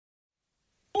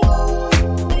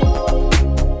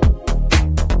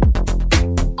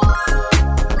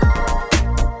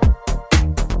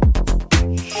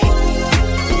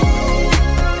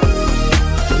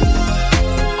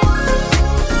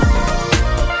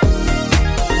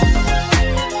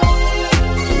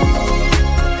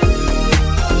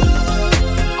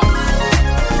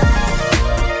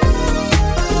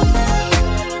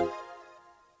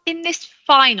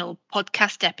final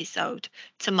podcast episode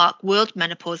to mark World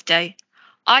Menopause Day,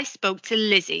 I spoke to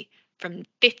Lizzy from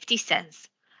 50 Cents,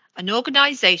 an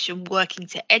organisation working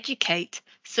to educate,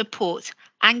 support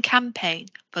and campaign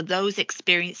for those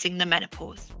experiencing the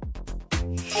menopause.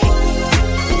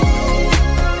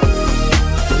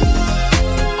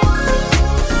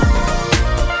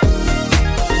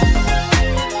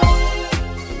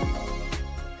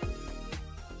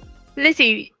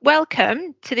 Lizzy,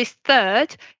 welcome to this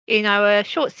third in our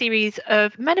short series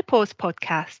of menopause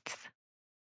podcasts.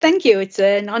 Thank you. It's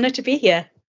an honour to be here.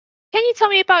 Can you tell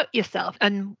me about yourself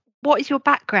and what is your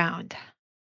background?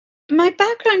 My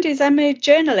background is I'm a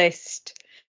journalist,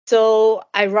 so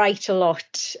I write a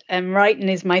lot, and writing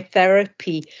is my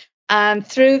therapy. And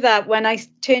through that, when I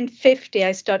turned 50,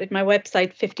 I started my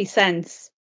website, 50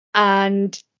 Cents,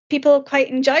 and people quite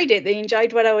enjoyed it. They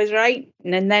enjoyed what I was writing.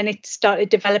 And then it started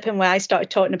developing where I started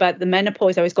talking about the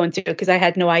menopause I was going through because I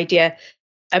had no idea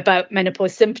about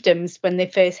menopause symptoms when they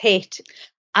first hit.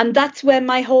 And that's where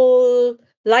my whole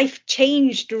life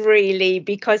changed, really,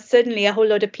 because suddenly a whole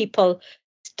lot of people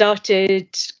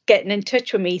started getting in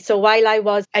touch with me. So while I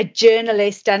was a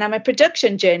journalist, and I'm a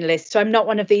production journalist, so I'm not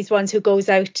one of these ones who goes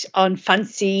out on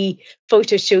fancy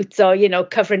photo shoots or,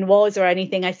 covering wars or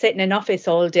anything. I sit in an office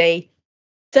all day.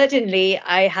 Suddenly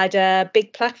I had a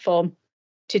big platform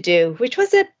to do, which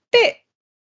was a bit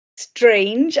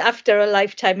strange after a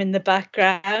lifetime in the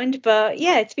background. But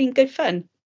yeah, it's been good fun.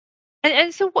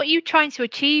 And so what are you trying to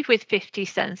achieve with 50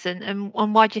 Cents and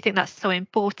why do you think that's so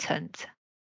important?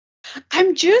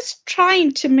 I'm just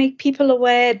trying to make people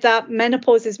aware that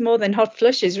menopause is more than hot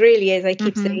flushes, really, as I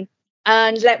keep saying,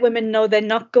 and let women know they're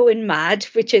not going mad,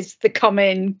 which is the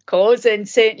common cause and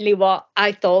certainly what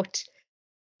I thought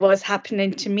was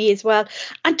happening to me as well.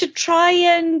 And to try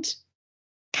and,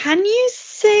 can you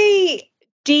say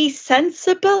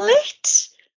desensible it?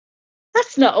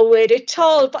 That's not a word at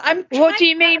all, but What do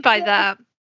you mean by that?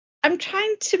 I'm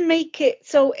trying to make it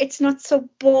so it's not so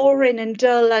boring and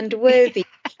dull and worthy,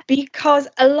 because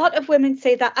a lot of women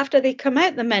say that after they come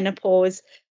out the menopause,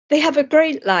 they have a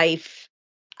great life.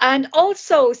 And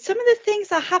also, some of the things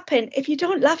that happen, if you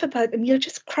don't laugh about them, you'll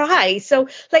just cry. So,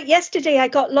 like yesterday, I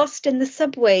got lost in the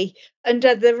subway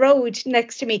under the road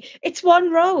next to me. It's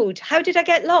one road. How did I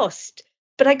get lost?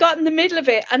 But I got in the middle of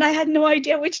it and I had no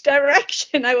idea which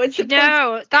direction I was supposed to.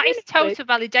 No, that is total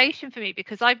validation for me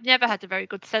because I've never had a very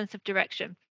good sense of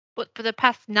direction. But for the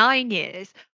past 9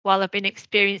 years, while I've been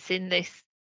experiencing this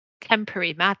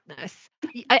temporary madness,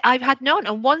 I've had none.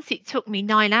 And once it took me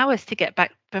 9 hours to get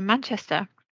back from Manchester.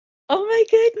 Oh my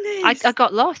goodness. I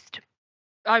got lost.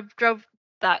 I drove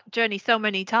that journey so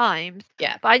many times.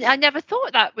 Yeah. But I never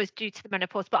thought that was due to the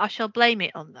menopause, but I shall blame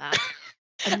it on that.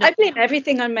 I blame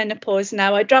everything on menopause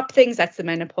now. I drop things, that's the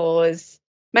menopause.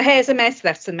 My hair's a mess,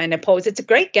 that's the menopause. It's a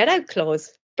great get out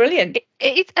clause. Brilliant.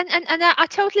 It's and I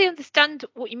totally understand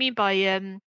what you mean by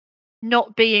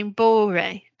not being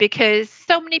boring, because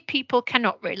so many people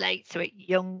cannot relate to it.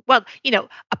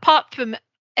 Apart from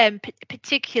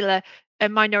particular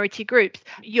minority groups,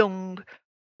 young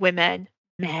women,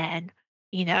 men,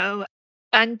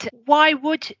 and why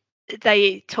would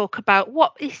they talk about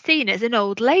what is seen as an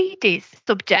old lady's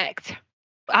subject?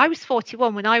 I was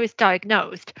 41 when I was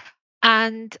diagnosed,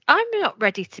 and I'm not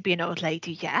ready to be an old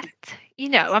lady yet.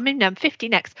 I'm 50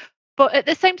 next. But at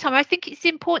the same time, I think it's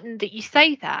important that you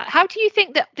say that. How do you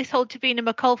think that this whole Davina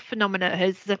McCall phenomena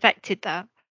has affected that?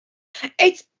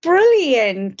 It's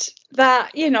brilliant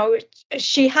that,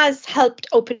 she has helped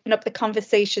open up the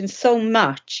conversation so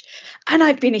much. And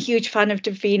I've been a huge fan of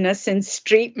Davina since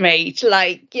Street Mate.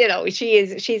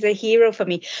 She's a hero for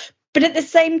me. But at the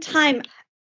same time,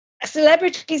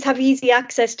 celebrities have easy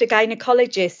access to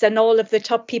gynecologists, and all of the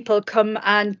top people come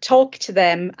and talk to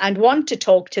them and want to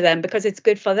talk to them because it's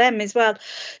good for them as well.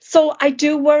 So I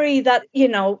do worry that,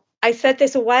 I said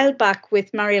this a while back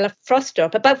with Mariella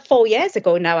Frostrup, about 4 years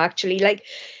ago now, actually. Like,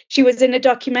 she was in a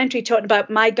documentary talking about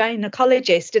my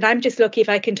gynecologist, and I'm just lucky if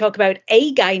I can talk about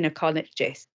a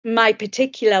gynecologist, my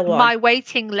particular one. My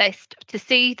waiting list to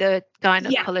see the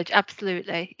gynecologist,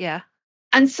 absolutely, yeah.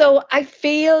 And so I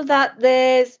feel that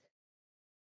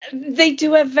they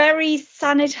do a very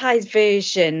sanitized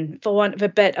version, for want of a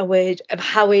better word, of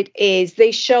how it is.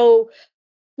 They show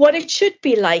what it should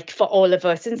be like for all of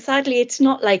us. And sadly, it's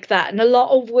not like that. And a lot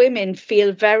of women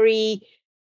feel very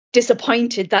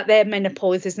disappointed that their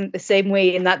menopause isn't the same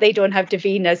way and that they don't have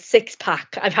Davina's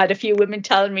six-pack. I've had a few women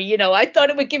tell me, I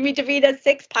thought it would give me Davina's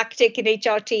six-pack taking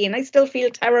HRT and I still feel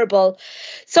terrible.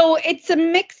 So it's a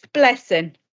mixed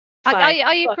blessing.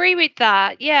 I agree with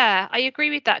that. Yeah, I agree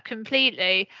with that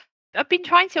completely. I've been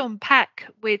trying to unpack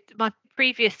with my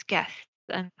previous guests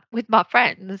and with my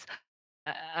friends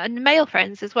and male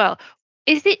friends as well,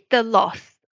 is it the loss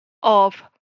of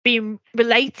being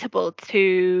relatable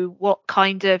to what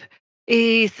kind of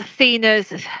is seen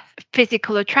as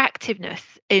physical attractiveness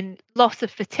in loss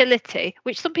of fertility,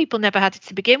 which some people never had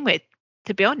to begin with,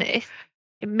 to be honest,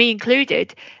 me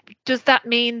included? Does that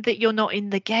mean that you're not in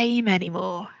the game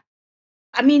anymore?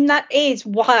 I mean, that is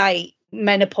why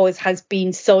menopause has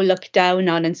been so looked down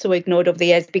on and so ignored over the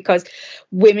years, because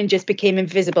women just became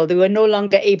invisible. They were no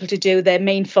longer able to do their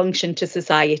main function to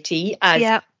society as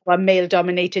Yeah. a male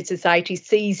dominated society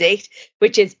sees it,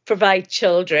 which is provide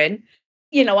children.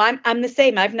 You know, I'm the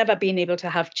same. I've never been able to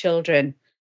have children.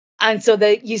 And so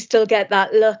that you still get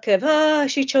that look of, oh,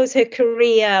 she chose her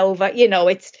career over, you know,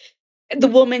 it's the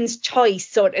woman's choice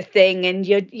sort of thing. And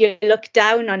you look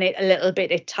down on it a little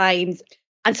bit at times.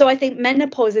 And so I think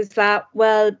menopause is that,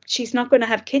 well, she's not going to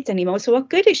have kids anymore. So what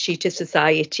good is she to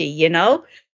society, you know?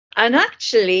 And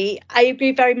actually, I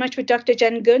agree very much with Dr.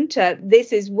 Jen Gunter.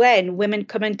 This is when women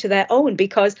come into their own,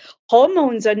 because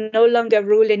hormones are no longer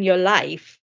ruling your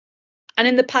life. And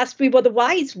in the past, we were the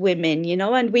wise women, you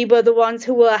know, and we were the ones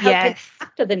who were helping Yes.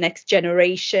 after the next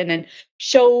generation and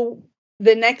show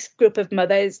the next group of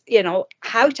mothers, you know,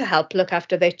 how to help look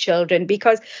after their children,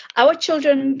 because our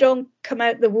children don't come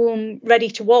out the womb ready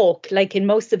to walk like in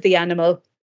most of the animal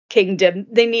kingdom.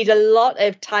 They need a lot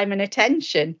of time and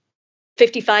attention.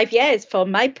 55 years for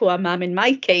my poor mum, in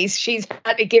my case, she's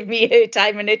had to give me her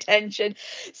time and attention.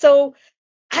 So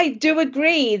I do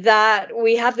agree that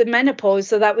we have the menopause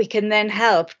so that we can then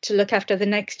help to look after the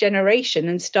next generation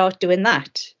and start doing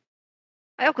that.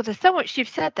 Oh, God, there's so much you've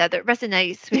said there that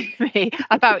resonates with me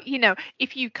about,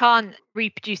 if you can't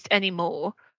reproduce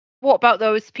anymore, what about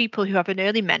those people who have an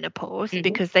early menopause Mhm.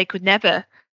 because they could never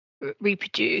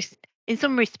reproduce? In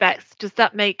some respects, does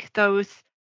that make those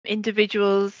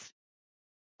individuals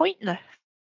pointless?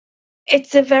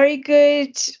 It's a very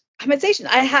good conversation.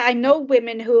 I know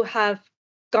women who have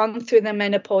gone through the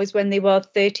menopause when they were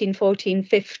 13, 14,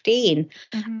 15,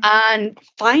 Hmm. and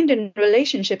finding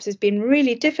relationships has been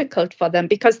really difficult for them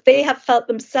because they have felt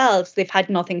themselves they've had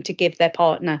nothing to give their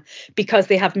partner because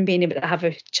they haven't been able to have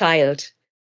a child.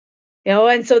 You know,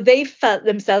 and so they felt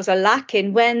themselves are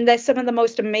lacking when they're some of the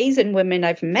most amazing women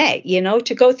I've met, you know,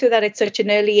 to go through that at such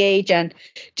an early age and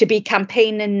to be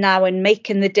campaigning now and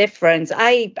making the difference.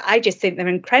 I just think they're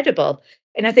incredible.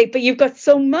 And I think, but you've got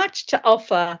so much to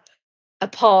offer a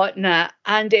partner,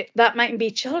 and that mightn't be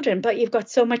children, but you've got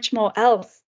so much more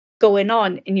else going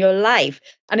on in your life.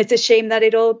 And it's a shame that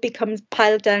it all becomes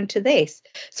piled down to this.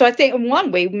 So I think in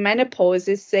one way, menopause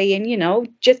is saying, you know,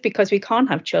 just because we can't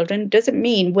have children doesn't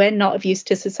mean we're not of use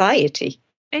to society.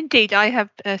 Indeed, I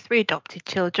have 3 adopted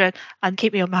children and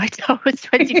keep me on my toes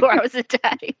 24 hours a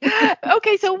day.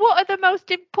 Okay, so what are the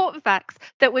most important facts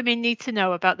that women need to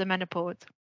know about the menopause?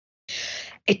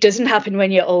 It doesn't happen when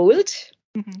you're old.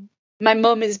 Hmm. My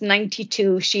mum is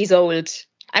 92. She's old.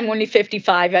 I'm only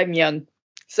 55. I'm young.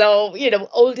 So, you know,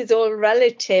 old is all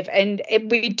relative. And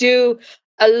we do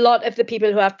a lot of the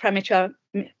people who have premature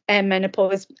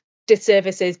menopause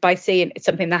disservices by saying it's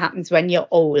something that happens when you're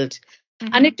old.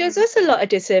 And Hmm. it does us a lot of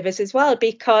disservice as well,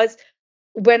 because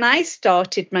when I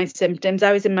started my symptoms,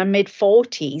 I was in my mid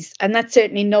 40s, and that's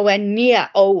certainly nowhere near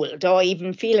old or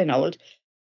even feeling old.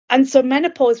 And so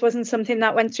menopause wasn't something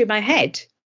that went through my head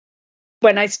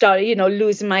when I started, you know,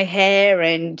 losing my hair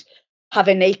and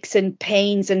having aches and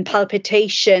pains and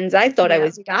palpitations. I thought I Yeah,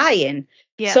 was dying.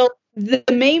 yeah, So the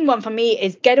main one for me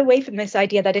is get away from this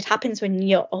idea that it happens when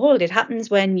you're old. It happens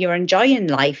when you're enjoying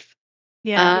life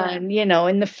yeah. and, you know,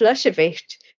 in the flush of it,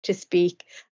 to speak.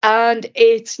 And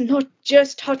it's not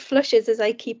just hot flushes, as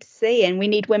I keep saying. We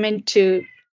need women to,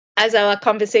 as our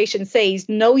conversation says,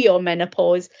 know your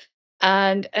menopause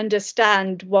and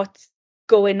understand what's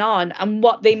going on and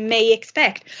what they may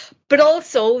expect, but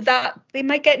also that they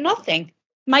might get nothing.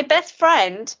 My best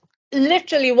friend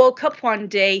literally woke up one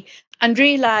day and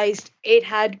realized it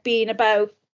had been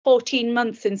about 14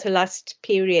 months since her last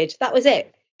period. That was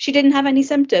it. She didn't have any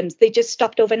symptoms. They just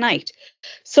stopped overnight.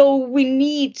 So we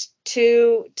need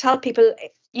to tell people,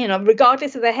 you know,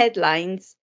 regardless of the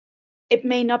headlines, it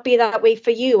may not be that way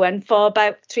for you. And for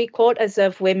about 3/4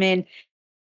 of women,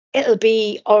 it'll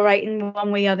be all right in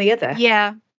one way or the other.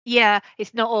 Yeah, yeah,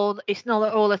 it's not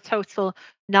all a total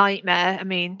nightmare. I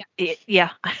mean,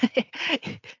 yeah.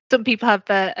 Some people have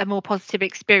a more positive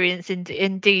experience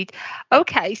indeed.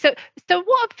 Okay, so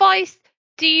what advice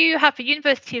do you have for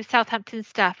University of Southampton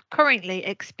staff currently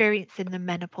experiencing the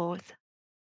menopause?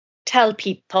 Tell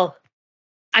people.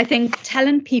 I think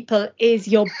telling people is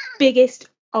your biggest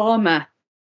armor.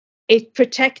 It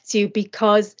protects you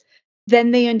because then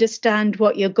they understand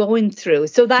what you're going through.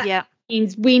 So that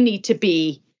means we need to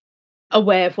be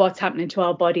aware of what's happening to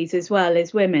our bodies as well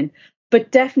as women.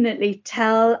 But definitely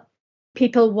tell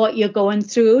people what you're going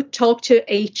through. Talk to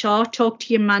HR, talk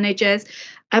to your managers,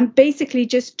 and basically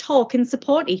just talk and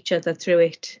support each other through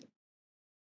it.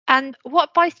 And what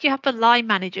advice do you have for line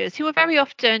managers who are very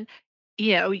often,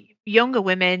 younger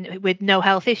women with no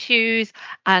health issues,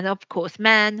 and of course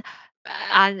men?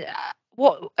 And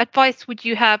what advice would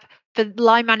you have for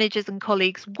line managers and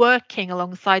colleagues working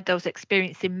alongside those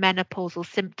experiencing menopausal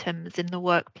symptoms in the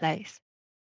workplace?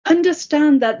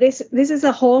 Understand that this is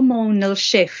a hormonal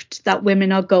shift that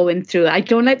women are going through. I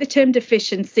don't like the term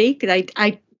deficiency because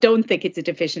I don't think it's a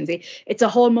deficiency. It's a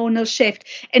hormonal shift.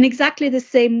 In exactly the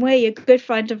same way, a good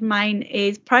friend of mine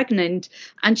is pregnant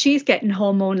and she's getting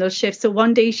hormonal shifts. So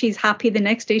one day she's happy, the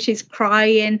next day she's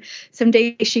crying. Some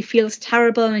days she feels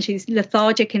terrible and she's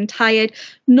lethargic and tired.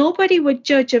 Nobody would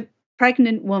judge a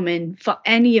pregnant woman for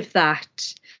any of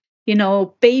that.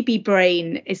 Baby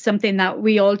brain is something that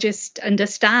we all just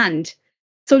understand.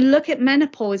 So look at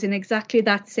menopause in exactly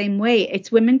that same way.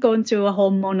 It's women going through a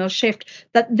hormonal shift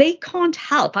that they can't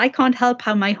help. I can't help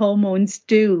how my hormones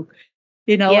do,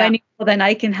 any more than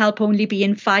I can help only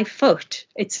being 5 foot.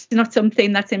 It's not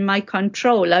something that's in my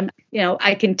control.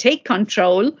 I can take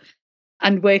control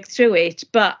and work through it,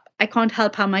 but I can't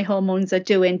help how my hormones are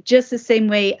doing, just the same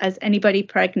way as anybody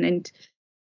pregnant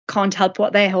can't help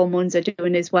what their hormones are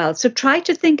doing as well. So try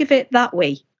to think of it that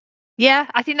way. Yeah,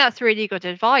 I think that's really good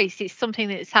advice. It's something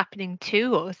that's happening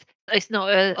to us. It's not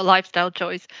a lifestyle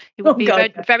choice. It would be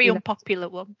a very unpopular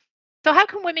one. So how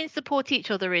can women support each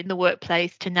other in the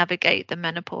workplace to navigate the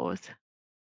menopause?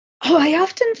 Oh, I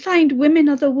often find women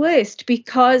are the worst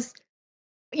because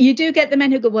you do get the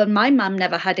men who go, well, my mum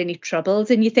never had any troubles.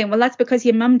 And you think, well, that's because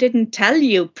your mum didn't tell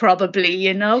you, probably,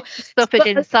 Suffered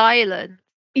in silence.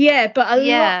 Yeah, but a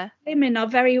lot of women are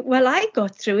very, well, I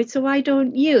got through it, so why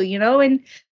don't you, And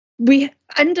we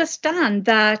understand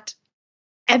that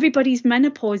everybody's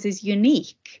menopause is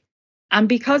unique. And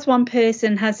because one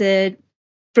person has a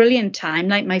brilliant time,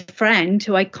 like my friend,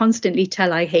 who I constantly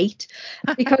tell I hate,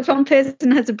 because one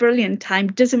person has a brilliant time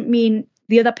doesn't mean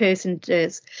the other person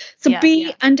does. So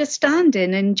be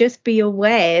understanding and just be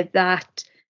aware that,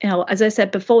 as I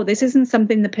said before, this isn't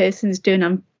something the person's doing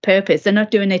on purpose. They're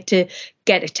not doing it to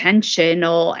get attention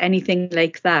or anything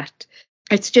like that.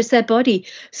 It's just their body.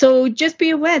 So just be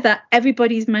aware that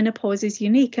everybody's menopause is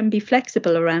unique and be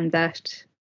flexible around that.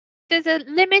 There's a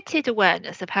limited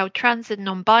awareness of how trans and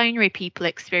non-binary people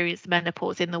experience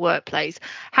menopause in the workplace.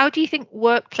 How do you think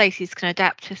workplaces can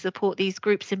adapt to support these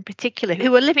groups in particular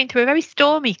who are living through a very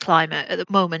stormy climate at the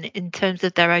moment in terms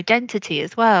of their identity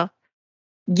as well?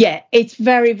 Yeah, it's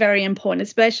very, very important,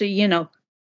 especially,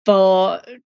 for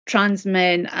trans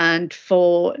men and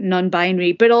for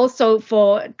non-binary, but also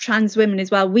for trans women as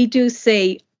well. We do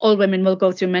say all women will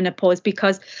go through menopause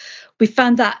because we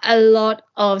found that a lot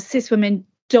of cis women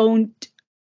don't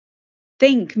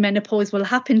think menopause will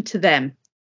happen to them.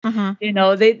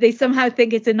 They somehow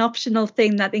think it's an optional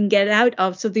thing that they can get out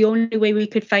of. So the only way we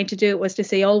could find to do it was to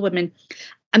say all women.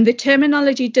 And the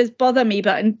terminology does bother me,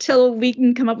 but until we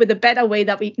can come up with a better way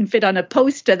that we can fit on a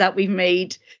poster that we've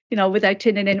made, without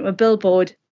turning it into a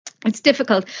billboard, it's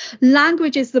difficult.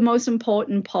 Language is the most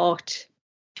important part.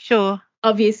 Sure.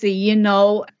 Obviously,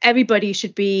 everybody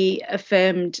should be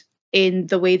affirmed in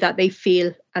the way that they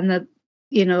feel and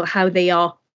how they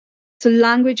are. So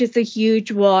language is a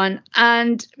huge one,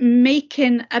 and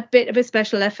making a bit of a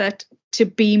special effort to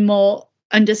be more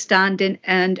understanding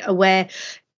and aware.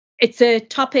 It's a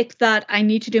topic that I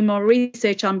need to do more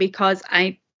research on because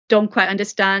I don't quite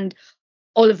understand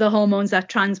all of the hormones that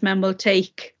trans men will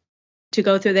take to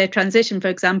go through their transition, for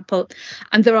example.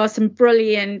 And there are some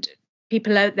brilliant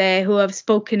people out there who have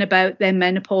spoken about their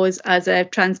menopause as a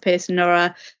trans person or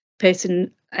a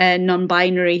person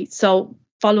non-binary. So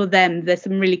follow them. There's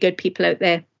some really good people out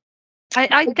there.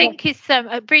 I think it's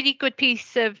a really good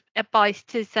piece of advice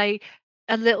to say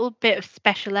a little bit of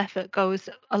special effort goes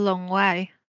a long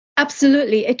way.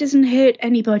 Absolutely. It doesn't hurt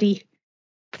anybody.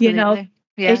 Absolutely.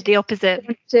 Yeah, the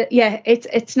opposite.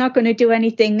 It's not going to do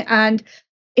anything. And,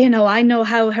 I know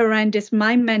how horrendous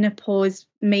my menopause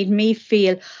made me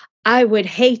feel. I would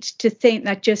hate to think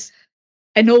that just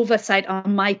an oversight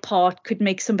on my part could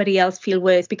make somebody else feel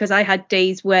worse, because I had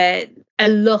days where a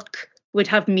look would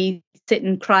have me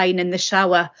sitting crying in the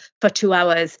shower for 2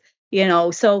 hours,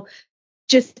 so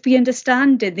just be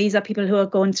understanding. These are people who are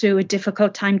going through a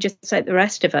difficult time just like the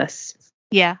rest of us.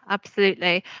 Yeah,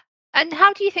 absolutely. And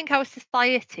how do you think our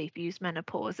society views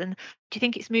menopause? And do you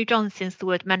think it's moved on since the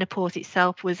word menopause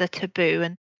itself was a taboo?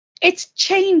 And it's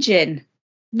changing.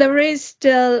 There is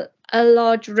still a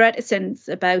large reticence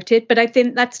about it, but I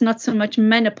think that's not so much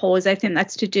menopause. I think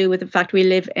that's to do with the fact we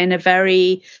live in a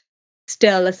very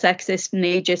still a sexist and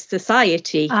ageist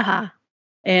society. Uh-huh.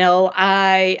 You know,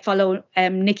 I follow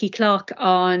Nikki Clark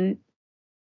on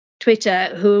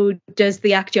Twitter, who does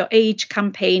the Act Your Age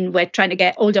campaign. We're trying to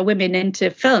get older women into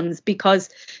films because,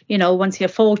 you know, once you're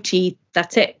 40,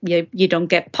 that's it. You don't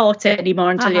get parts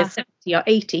anymore until you're 70 or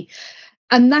 80.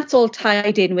 And that's all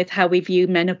tied in with how we view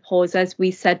menopause, as we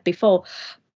said before.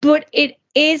 But it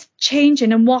is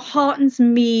changing. And what heartens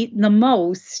me the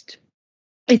most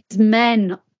is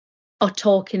men are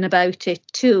talking about it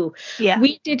too. Yeah.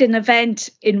 We did an event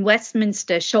in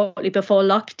Westminster shortly before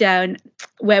lockdown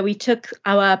where we took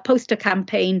our poster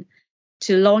campaign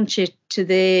to launch it to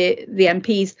the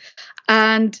MPs.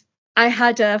 And I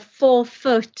had a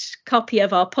 4-foot copy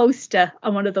of our poster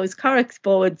on one of those Corex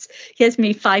boards. Here's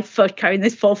me 5 foot carrying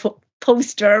this 4-foot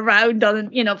poster around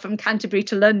on, you know, from Canterbury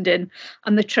to London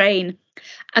on the train.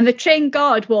 And the train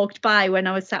guard walked by when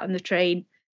I was sat on the train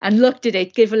and looked at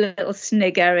it, gave a little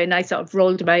snigger, and I sort of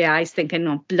rolled my eyes thinking,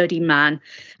 oh, bloody man.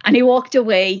 And he walked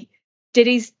away, did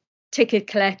his ticket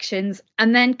collections,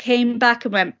 and then came back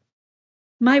and went,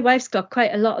 my wife's got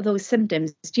quite a lot of those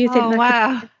symptoms. Do you think that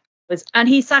wow. was? And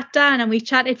he sat down and we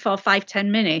chatted for 5-10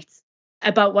 minutes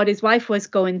about what his wife was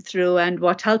going through and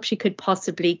what help she could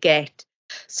possibly get.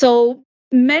 So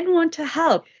men want to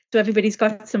help. So everybody's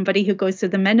got somebody who goes through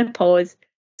the menopause.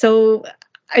 So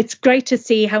it's great to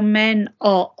see how men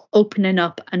are opening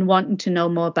up and wanting to know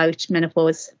more about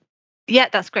menopause. Yeah,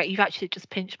 that's great. You've actually just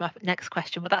pinched my next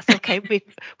question, but that's okay.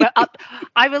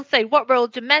 I will say, what role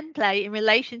do men play in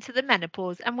relation to the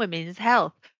menopause and women's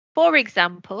health? For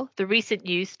example, the recent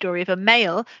news story of a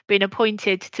male being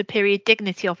appointed to period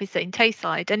dignity officer in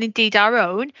Tayside, and indeed our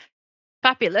own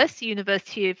fabulous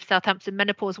University of Southampton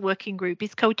Menopause Working Group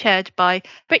is co-chaired by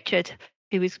Richard,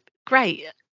 who is great.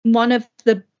 One of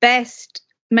the best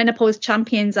menopause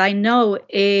champions I know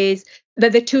is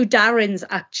the two Darrens,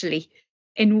 actually,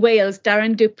 in Wales,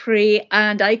 Darren Dupree,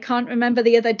 and I can't remember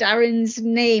the other Darren's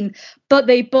name, but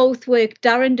they both work.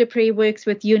 Darren Dupree works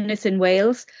with Unison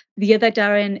Wales. The other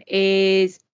Darren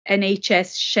is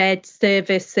NHS Shared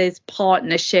Services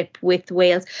Partnership with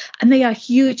Wales, and they are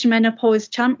huge menopause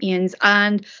champions.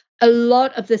 And a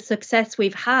lot of the success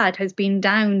we've had has been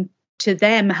down to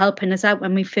them helping us out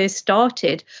when we first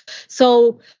started.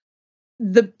 So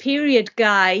the period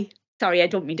guy, sorry, I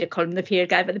don't mean to call him the period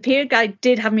guy, but the period guy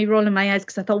did have me rolling my eyes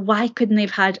because I thought, why couldn't they have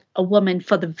had a woman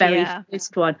for the very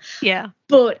first one? Yeah.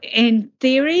 But in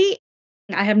theory,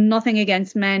 I have nothing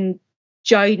against men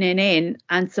joining in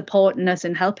and supporting us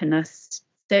and helping us.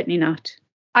 Certainly not.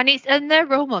 And they're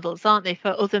role models, aren't they,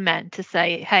 for other men to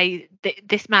say, hey,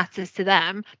 this matters to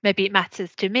them. Maybe it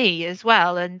matters to me as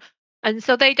well. And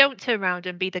so they don't turn around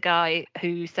and be the guy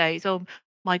who says, oh,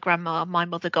 my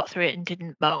mother got through it and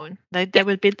didn't moan. They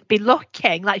would be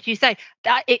looking, like you say,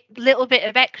 that little bit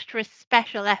of extra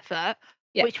special effort,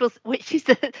 which is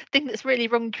the thing that's really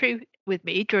rung true with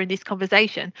me during this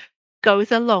conversation,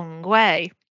 goes a long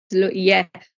way. Yeah.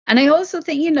 And I also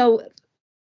think, you know,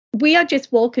 we are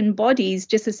just walking bodies,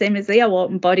 just the same as they are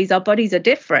walking bodies. Our bodies are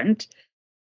different,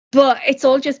 but it's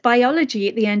all just biology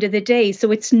at the end of the day. So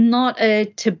it's not a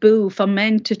taboo for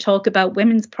men to talk about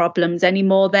women's problems any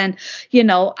more than, you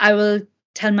know, I will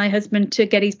tell my husband to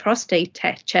get his prostate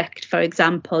checked, for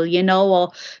example, you know,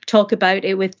 or talk about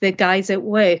it with the guys at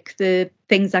work, the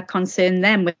things that concern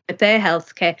them with their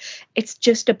healthcare. It's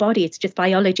just a body, it's just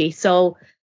biology. So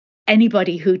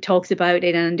anybody who talks about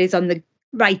it and is on the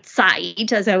right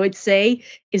side, as I would say,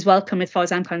 is welcome as far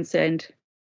as I'm concerned.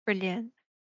 Brilliant.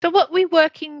 So what are we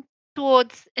working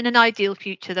towards in an ideal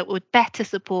future that would better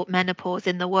support menopause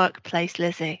in the workplace,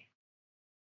 Lizzie?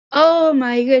 Oh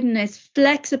my goodness,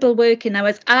 flexible working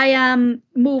hours. I am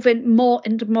moving more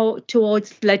and more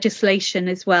towards legislation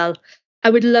as well. I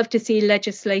would love to see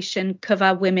legislation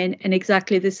cover women in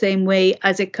exactly the same way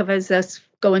as it covers us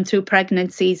going through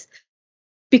pregnancies.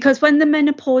 Because when the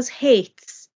menopause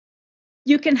hits,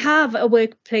 you can have a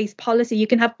workplace policy, you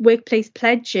can have workplace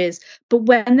pledges, but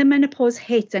when the menopause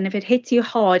hits, and if it hits you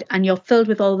hard and you're filled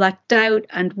with all that doubt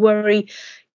and worry,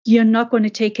 you're not going to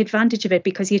take advantage of it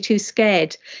because you're too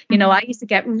scared. You know, I used to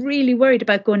get really worried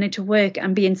about going into work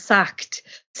and being sacked,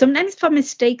 sometimes for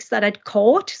mistakes that I'd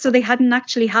caught, so they hadn't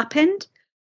actually happened.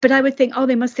 But I would think, oh,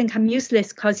 they must think I'm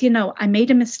useless because, you know, I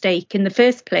made a mistake in the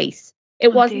first place.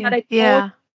 It wasn't that I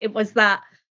thought, it was that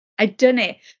I'd done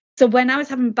it. So when I was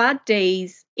having bad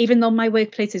days, even though my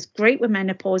workplace is great with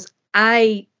menopause,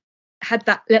 I had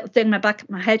that little thing in my back of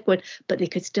my head going, but they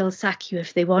could still sack you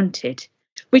if they wanted.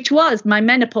 which was my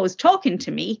menopause talking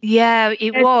to me. Yeah,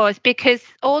 it was, because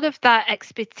all of that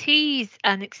expertise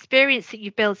and experience that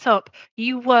you built up,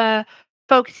 you were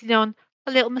focusing on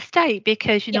a little mistake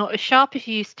because you're not as sharp as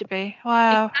you used to be.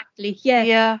 Wow. Exactly. Yeah.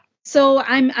 Yeah. So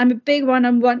I'm a big one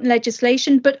on wanting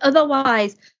legislation, but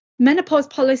otherwise, menopause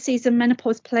policies and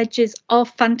menopause pledges are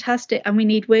fantastic, and we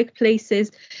need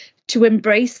workplaces to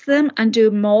embrace them and do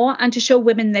more and to show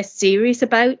women they're serious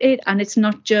about it. And it's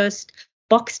not just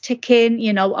box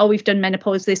ticking, oh, we've done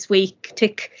menopause this week,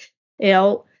 tick,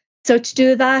 So to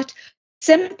do that,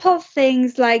 simple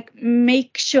things like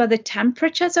make sure the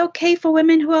temperature's okay for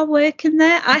women who are working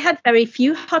there. I had very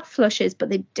few hot flushes, but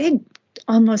they did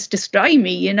almost destroy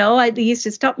me, they used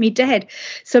to stop me dead.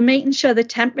 So making sure the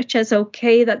temperature's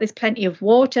okay, that there's plenty of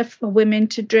water for women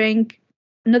to drink.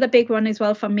 Another big one as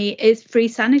well for me is free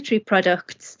sanitary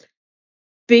products,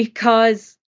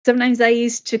 because sometimes I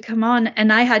used to come on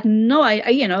and I had no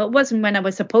idea, it wasn't when I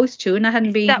was supposed to, and I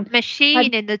hadn't been. That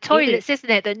machine in the toilets, isn't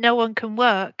it, that no one can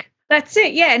work? That's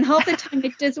it, yeah. And half the time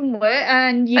it doesn't work,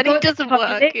 and it doesn't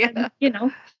work. Yeah.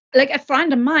 And, like a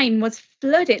friend of mine was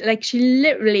flooded, like she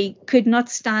literally could not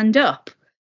stand up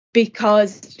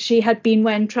because she had been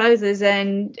wearing trousers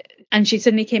and she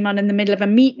suddenly came on in the middle of a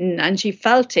meeting and she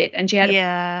felt it and she had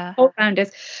a coat around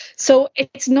us. So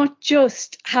it's not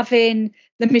just having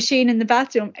the machine in the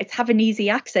bathroom, it's having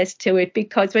easy access to it,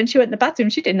 because when she went in the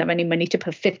bathroom, she didn't have any money to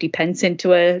put 50 pence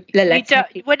into a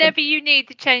whenever you need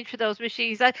to change for those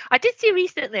machines. I did see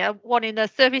recently one in a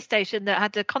service station that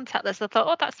had a contactless. I thought,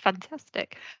 oh, that's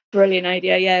fantastic. Brilliant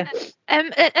idea, yeah.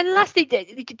 And lastly,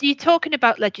 you're talking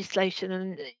about legislation,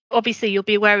 and obviously you'll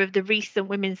be aware of the recent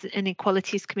Women's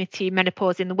Inequalities Committee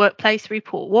Menopause in the Workplace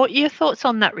report. What are your thoughts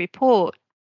on that report?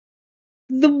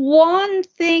 The one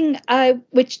thing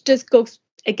which just goes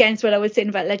against what I was saying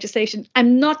about legislation,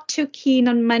 I'm not too keen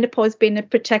on menopause being a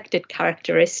protected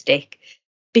characteristic,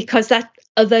 because that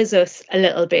others us a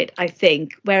little bit, I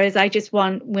think, whereas I just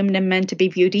want women and men to be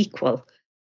viewed equal,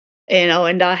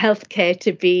 and our healthcare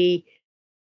to be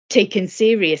taken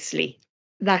seriously.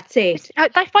 That's it.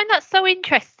 I find that so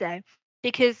interesting,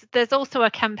 because there's also a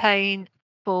campaign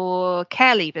for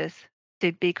care leavers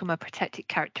to become a protected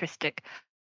characteristic.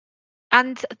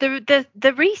 And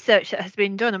the research that has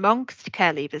been done amongst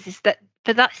care leavers is that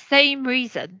for that same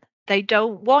reason, they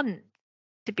don't want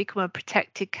to become a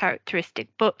protected characteristic.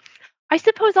 But I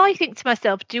suppose I think to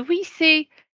myself, do we see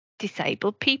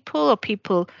disabled people or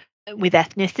people with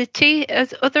ethnicity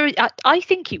as other? I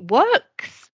think it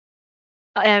works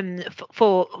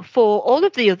for all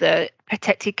of the other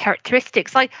protected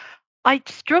characteristics. I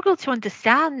struggle to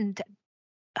understand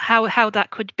how that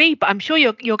could be, but I'm sure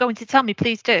you're going to tell me.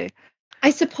 Please do. I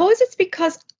suppose it's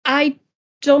because I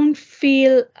don't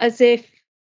feel as if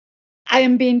I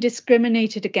am being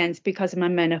discriminated against because of my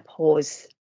menopause.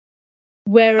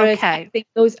 Whereas I think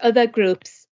those other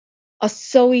groups are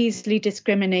so easily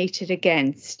discriminated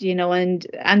against,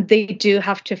 and they do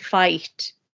have to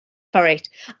fight for it.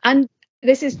 And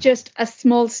this is just a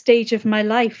small stage of my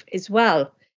life as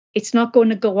well. It's not going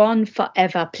to go on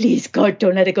forever. Please, God,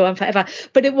 don't let it go on forever.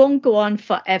 But it won't go on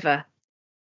forever.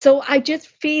 So I just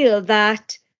feel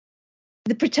that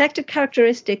the protected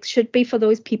characteristics should be for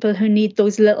those people who need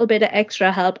those little bit of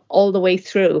extra help all the way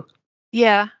through.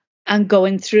 Yeah. And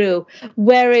going through.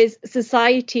 Whereas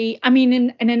society, I mean,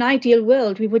 in an ideal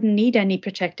world, we wouldn't need any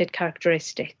protected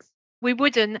characteristics. We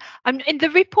wouldn't. In the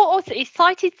report also, it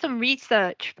cited some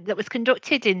research that was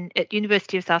conducted at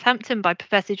University of Southampton by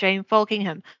Professor Jane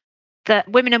Folkingham, that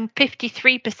women are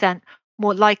 53%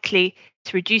 more likely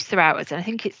to reduce their hours. And I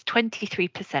think it's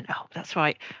 23%, oh, that's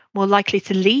right, more likely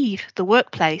to leave the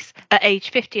workplace at age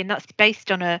 50. And that's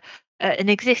based on an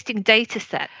existing data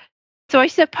set. So I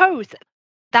suppose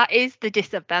that is the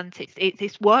disadvantage. It's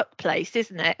this workplace,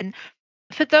 isn't it? And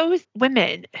for those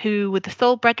women who were the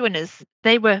sole breadwinners,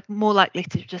 they were more likely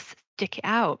to just stick it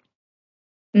out.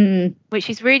 Which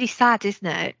is really sad, isn't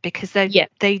it? Because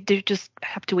they do just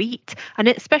have to eat. And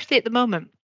especially at the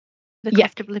moment, the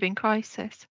cost of living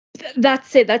crisis.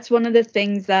 That's it. That's one of the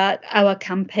things that our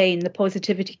campaign, the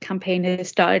Positivity campaign, has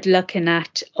started looking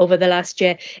at over the last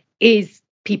year, is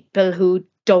people who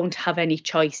don't have any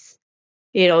choice.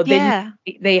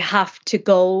 They have to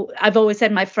go. I've always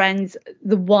said, my friends,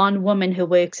 the one woman who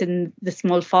works in the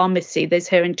small pharmacy, there's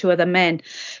her and two other men,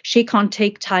 she can't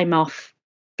take time off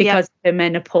because of her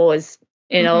menopause.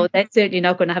 They're certainly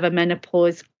not going to have a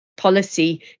menopause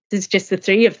policy. There's just the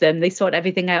three of them. They sort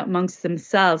everything out amongst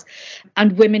themselves.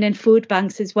 And women in food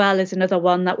banks as well is another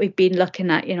one that we've been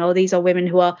looking at. These are women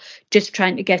who are just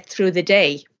trying to get through the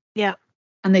day. Yeah.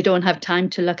 And they don't have time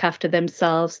to look after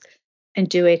themselves. and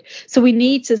do it. So we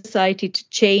need society to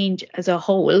change as a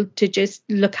whole to just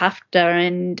look after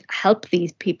and help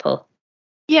these people.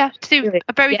 Yeah, through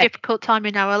a very Yeah. difficult time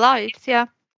in our lives. Yeah.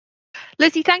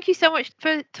 Lizzie, thank you so much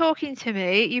for talking to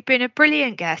me. You've been a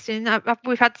brilliant guest, and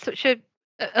we've had such a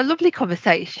lovely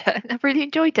conversation. I've really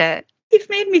enjoyed it. You've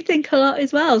made me think a lot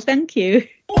as well. Thank you.